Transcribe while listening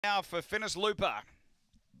Now for Finis Looper.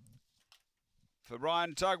 For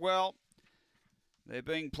Ryan Tugwell. They're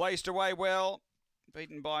being placed away well.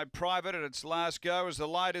 Beaten by Private at its last go as the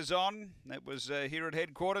light is on. That was here at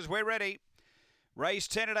headquarters. We're ready. Race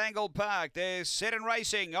 10 at Angle-Park. They're set and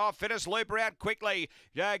racing. Oh, Finis Looper out quickly.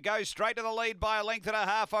 Goes straight to the lead by a length and a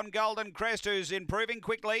half on Golden Crest, who's improving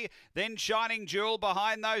quickly. Then Shining Jewel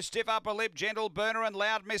behind those. Stiff Upper Lip, Gentle Burner and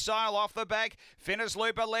Loud Missile off the back. Finis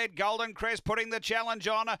Looper led. Golden Crest putting the challenge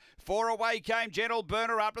on. 4 away came Gentle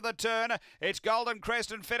Burner up to the turn. It's Golden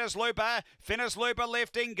Crest and Finis Looper. Finis Looper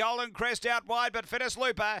lifting. Golden Crest out wide, but Finis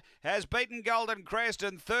Looper has beaten Golden Crest,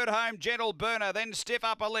 and third home Gentle Burner. Then Stiff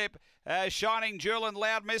Upper Lip, Shining Jewel and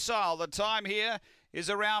Loud Missile. The time here is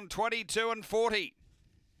around 22:40.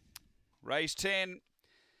 Race 10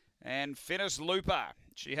 and Finis Looper.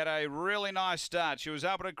 She had a really nice start. She was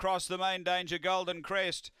able to cross the main danger Golden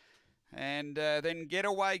Crest and then get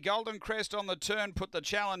away. Golden Crest on the turn put the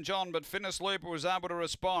challenge on, but Finis Looper was able to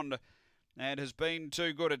respond and has been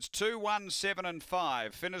too good. It's 2, 1, 7 and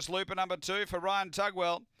 5. Finis Looper number 2 for Ryan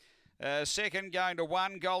Tugwell. Second going to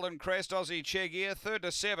 1, Golden Crest, Aussie Chegier. Third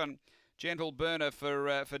to 7, Gentle Burner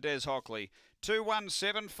for Des Hockley. 2, 1,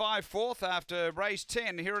 7, 5 fourth after race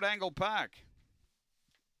 10 here at Angle Park.